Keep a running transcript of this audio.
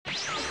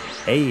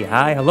Hey,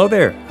 hi, hello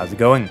there, how's it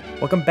going?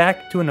 Welcome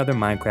back to another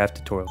Minecraft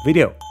tutorial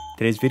video.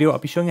 Today's video I'll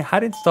be showing you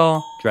how to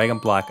install Dragon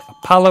Block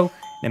Apollo,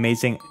 an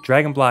amazing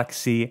Dragon Block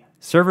C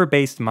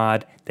server-based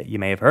mod that you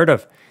may have heard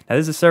of. Now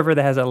this is a server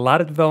that has a lot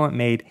of development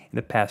made in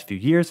the past few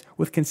years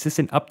with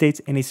consistent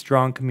updates and a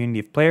strong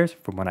community of players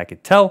from what I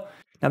could tell.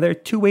 Now there are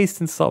two ways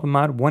to install the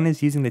mod. One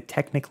is using the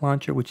Technic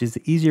launcher, which is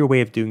the easier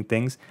way of doing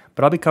things,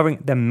 but I'll be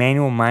covering the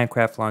manual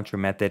Minecraft launcher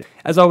method.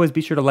 As always,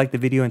 be sure to like the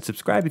video and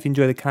subscribe if you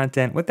enjoy the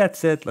content. With that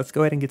said, let's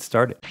go ahead and get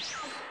started.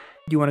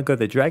 You want to go to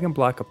the Dragon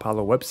Block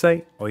Apollo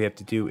website. All you have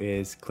to do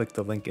is click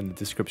the link in the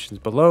descriptions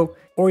below,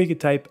 or you could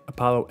type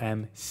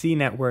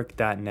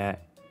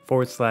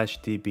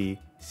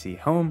apollomcnetwork.net/dbc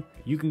home.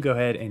 You can go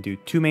ahead and do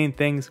two main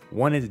things.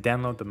 One is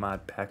download the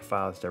mod pack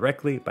files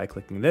directly by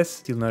clicking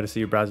this. You'll notice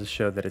that your browser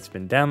shows that it's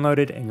been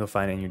downloaded and you'll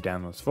find it in your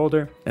downloads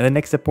folder. And the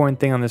next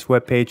important thing on this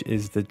webpage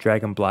is the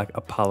Dragon Block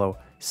Apollo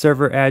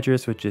server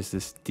address, which is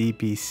this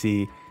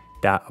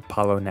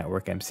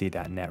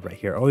dbc.apollonetworkmc.net right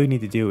here. All you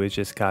need to do is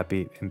just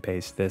copy and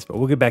paste this, but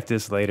we'll get back to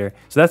this later.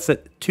 So that's the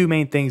two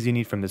main things you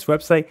need from this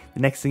website.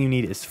 The next thing you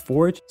need is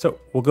Forge. So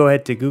we'll go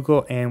ahead to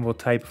Google and we'll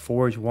type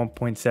Forge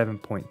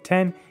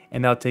 1.7.10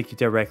 and that'll take you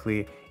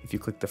directly, if you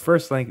click the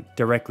first link,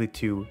 directly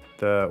to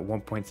the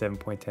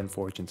 1.7.10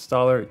 Forge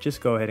installer. Just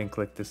go ahead and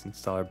click this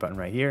installer button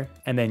right here.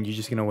 And then you're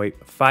just gonna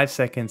wait 5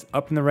 seconds.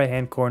 Up in the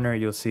right-hand corner,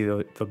 you'll see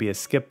there'll be a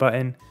skip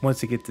button.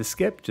 Once you get to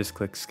skip, just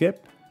click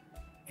skip.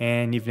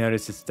 And you've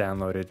noticed it's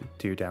downloaded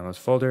to your downloads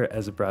folder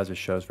as the browser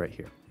shows right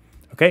here.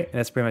 Okay, and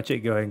that's pretty much it.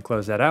 Go ahead and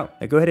close that out.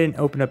 Now go ahead and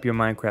open up your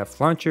Minecraft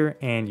launcher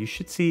and you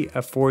should see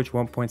a Forge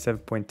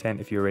 1.7.10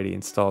 if you already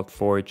installed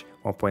Forge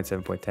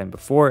 1.7.10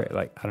 before.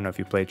 Like, I don't know if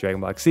you played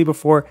Dragon Block C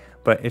before,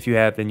 but if you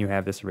have, then you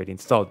have this already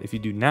installed. If you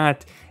do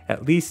not,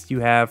 at least you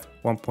have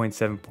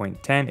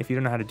 1.7.10. If you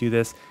don't know how to do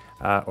this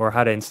or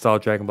how to install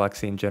Dragon Block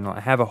C in general,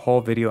 I have a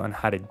whole video on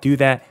how to do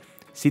that.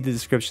 See the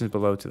descriptions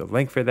below to the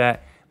link for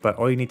that. But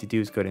all you need to do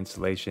is go to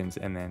installations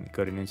and then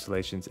go to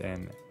installations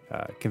and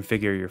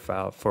configure your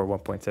file for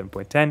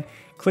 1.7.10.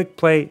 Click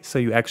play so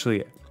you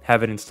actually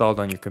have it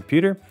installed on your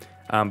computer.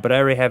 But I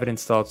already have it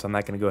installed, so I'm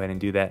not going to go ahead and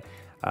do that.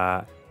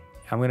 I'm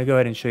going to go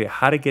ahead and show you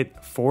how to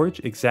get Forge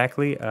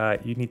exactly.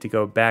 You need to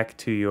go back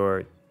to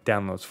your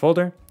downloads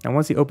folder. And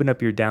once you open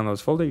up your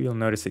downloads folder, you'll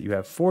notice that you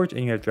have Forge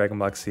and you have Dragon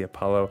Block C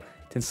Apollo.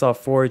 To install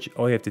Forge,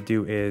 all you have to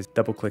do is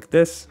double click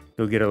this.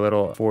 You'll get a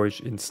little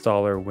Forge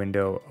installer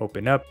window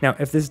open up. Now,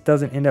 if this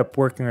doesn't end up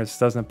working or this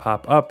doesn't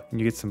pop up and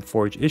you get some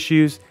Forge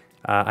issues,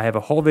 I have a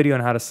whole video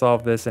on how to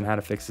solve this and how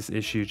to fix this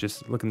issue.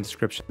 Just look in the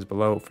descriptions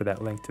below for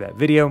that link to that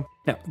video.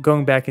 Now,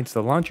 going back into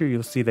the launcher,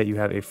 you'll see that you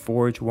have a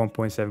Forge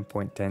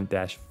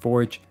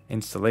 1.7.10-Forge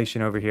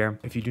installation over here.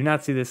 If you do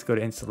not see this, go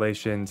to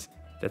installations.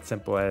 That's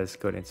simple as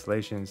go to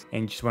installations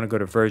and you just want to go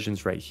to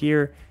versions right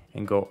here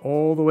and go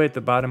all the way at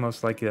the bottom.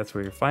 Most likely that's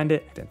where you'll find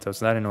it. And so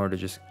it's not in order,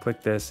 just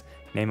click this,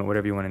 name it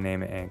whatever you want to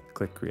name it and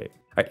click create.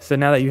 All right, so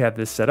now that you have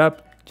this set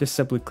up, just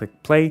simply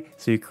click play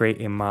so you create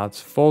a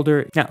mods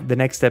folder. Now the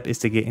next step is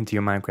to get into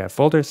your Minecraft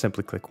folder.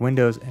 Simply click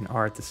Windows and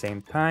R at the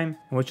same time.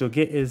 And what you'll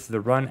get is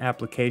the run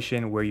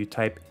application where you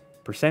type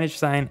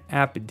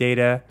 $app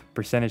data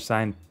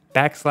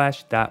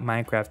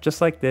 $\minecraft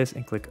just like this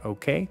and click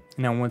OK.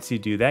 Now once you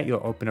do that, you'll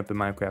open up the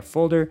Minecraft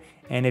folder,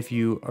 and if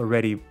you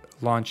already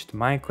launched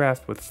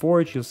Minecraft with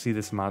Forge, you'll see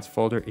this mods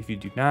folder. If you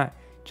do not,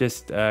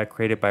 just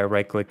create it by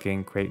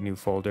right-clicking, create new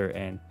folder,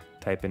 and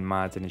type in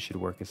mods, and it should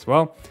work as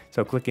well.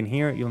 So click in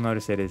here, you'll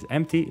notice it is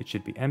empty. It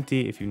should be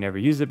empty if you've never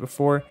used it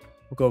before.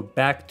 We'll go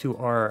back to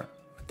our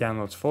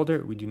downloads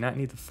folder. We do not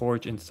need the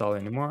Forge install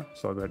anymore,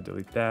 so I'll go ahead and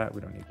delete that.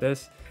 We don't need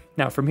this.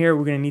 Now from here,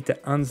 we're going to need to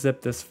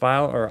unzip this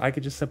file, or I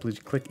could just simply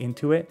click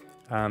into it.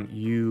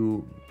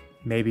 You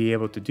may be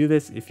able to do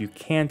this. If you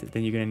can't,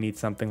 then you're going to need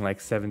something like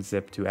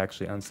 7-zip to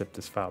actually unzip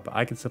this file. But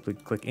I can simply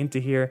click into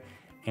here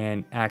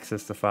and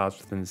access the files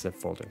within the zip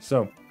folder.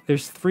 So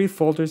there's 3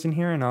 folders in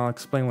here and I'll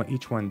explain what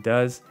each one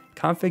does.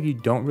 Config you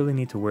don't really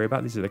need to worry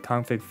about. These are the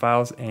config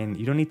files and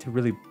you don't need to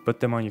really put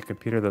them on your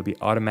computer. They'll be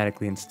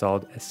automatically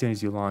installed as soon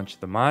as you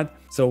launch the mod.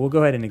 So we'll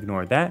go ahead and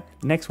ignore that.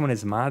 The next one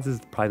is mods. This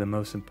is probably the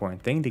most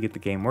important thing to get the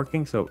game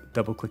working. So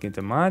double click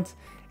into mods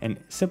and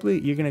simply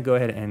you're going to go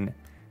ahead and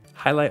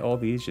highlight all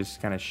these.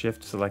 Just kind of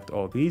shift select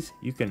all these.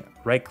 You can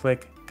right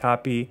click,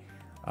 copy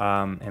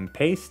and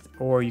paste,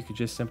 or you could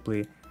just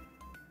simply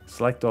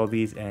select all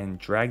these and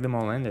drag them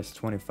all in. There's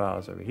 20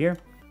 files over here.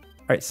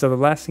 All right, so the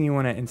last thing you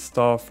want to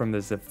install from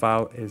the zip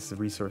file is the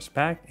resource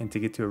pack. And to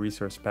get to a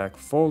resource pack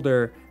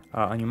folder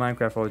on your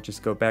Minecraft folder,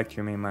 just go back to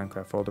your main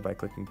Minecraft folder by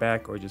clicking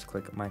back, or just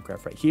click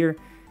Minecraft right here.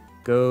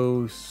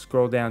 Go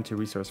scroll down to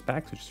resource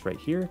packs, which is right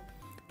here.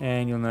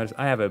 And you'll notice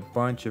I have a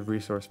bunch of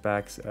resource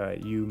packs.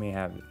 You may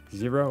have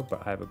 0,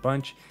 but I have a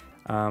bunch.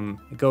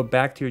 Go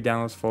back to your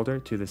downloads folder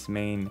to this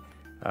main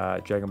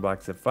Dragon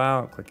Block zip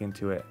file, click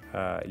into it.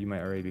 You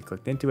might already be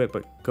clicked into it,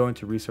 but go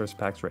into resource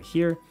packs right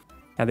here.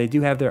 Now they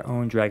do have their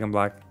own Dragon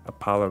Block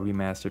Apollo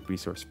remastered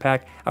resource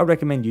pack. I would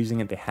recommend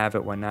using it. They have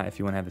it, why not? If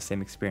you want to have the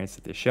same experience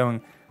that they're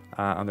showing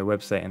on their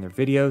website and their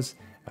videos,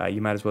 you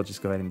might as well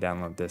just go ahead and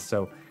download this.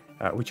 So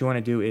what you want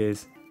to do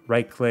is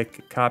right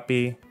click,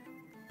 copy,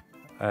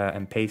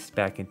 and paste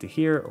back into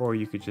here, or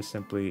you could just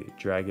simply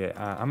drag it.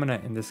 I'm gonna,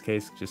 in this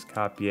case, just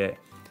copy it,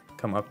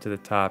 come up to the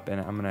top,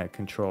 and I'm gonna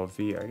Control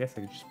V, or I guess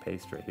I could just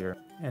paste right here.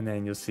 And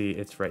then you'll see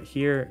it's right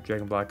here,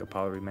 Dragon Block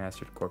Apollo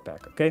Remastered Core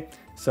Pack, okay?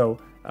 So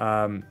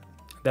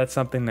that's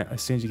something that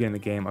as soon as you get in the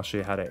game, I'll show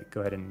you how to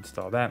go ahead and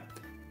install that.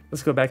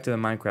 Let's go back to the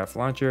Minecraft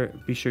launcher.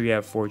 Be sure you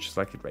have Forge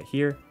selected right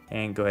here,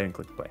 and go ahead and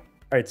click play.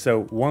 All right,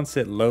 so once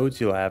it loads,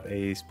 you'll have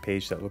a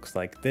page that looks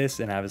like this,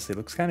 and obviously it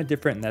looks kind of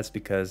different, and that's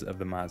because of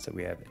the mods that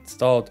we have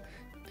installed.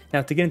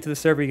 Now, to get into the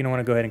server, you're gonna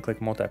wanna go ahead and click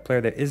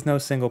multiplayer. There is no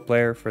single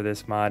player for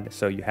this mod,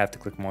 so you have to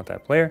click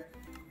multiplayer.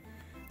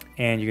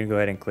 And you're gonna go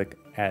ahead and click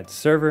add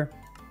server.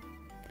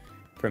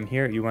 From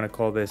here, you wanna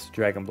call this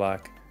Dragon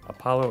Block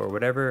Apollo or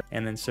whatever,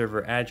 and then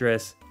server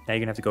address. Now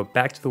you're gonna have to go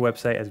back to the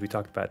website as we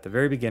talked about at the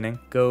very beginning.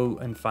 Go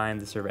and find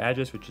the server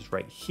address, which is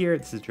right here.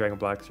 This is Dragon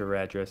Block server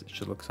address. It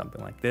should look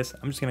something like this.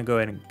 I'm just gonna go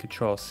ahead and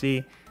Control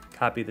C,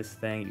 copy this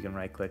thing. You can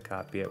right click,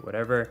 copy it,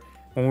 whatever.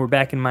 When we're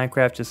back in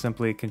Minecraft, just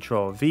simply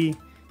Control V,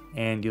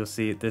 and you'll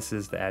see this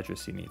is the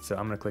address you need. So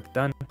I'm gonna click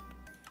done.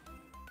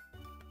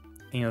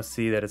 And you'll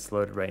see that it's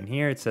loaded right in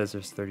here. It says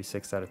there's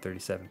 36 out of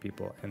 37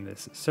 people in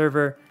this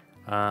server.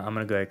 I'm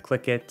gonna go ahead and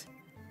click it,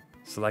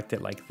 select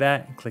it like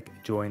that, and click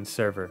join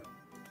server.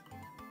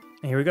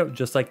 And here we go,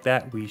 just like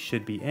that, we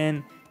should be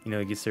in. You know,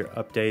 you get your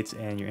updates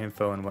and your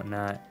info and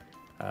whatnot.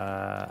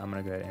 I'm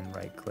gonna go ahead and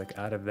right click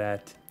out of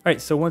that. All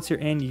right, so once you're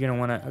in, you're gonna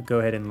wanna go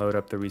ahead and load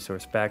up the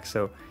resource pack.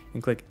 So you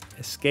can click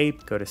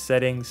escape, go to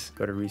settings,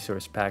 go to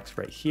resource packs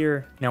right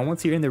here. Now,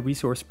 once you're in the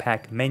resource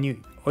pack menu,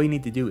 all you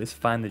need to do is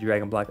find the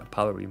Dragon Block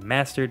Apollo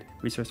Remastered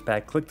resource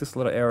pack. Click this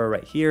little arrow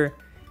right here,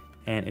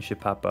 and it should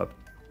pop up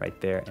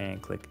right there,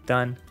 and click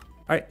done.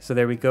 All right, so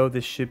there we go.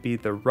 This should be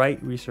the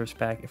right resource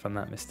pack if I'm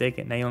not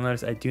mistaken. Now you'll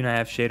notice I do not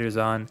have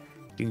shaders on.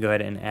 You can go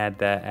ahead and add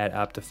that, add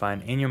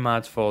Optifine in your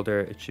mods folder.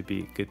 It should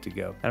be good to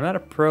go. I'm not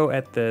a pro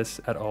at this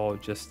at all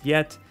just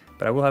yet,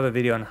 but I will have a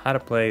video on how to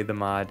play the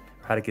mod,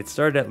 or how to get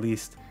started at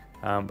least.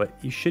 But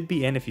you should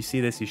be in. If you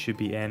see this, you should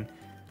be in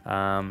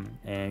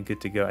and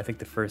good to go. I think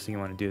the first thing you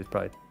want to do is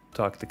probably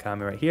talk to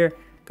Kami right here.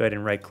 Go ahead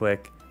and right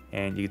click,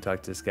 and you can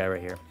talk to this guy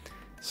right here.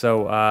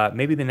 So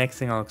maybe the next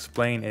thing I'll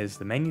explain is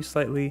the menu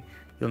slightly.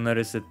 You'll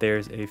notice that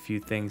there's a few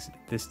things.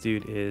 This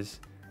dude is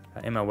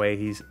in my way.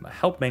 He's a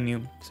help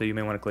menu, so you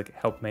may want to click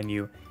help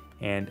menu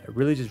and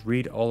really just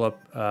read all up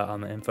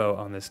on the info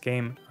on this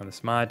game, on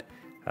this mod.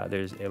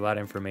 There's a lot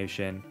of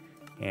information,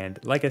 and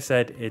like I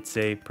said, it's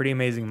a pretty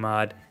amazing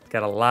mod. It's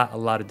got a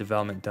lot of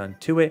development done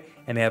to it,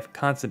 and they have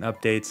constant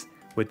updates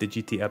with the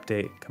GT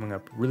update coming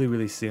up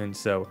really soon.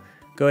 So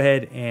go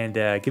ahead and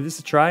give this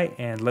a try,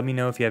 and let me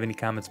know if you have any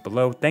comments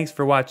below. Thanks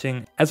for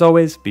watching. As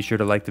always, be sure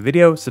to like the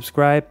video,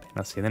 subscribe, and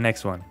I'll see you in the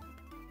next one.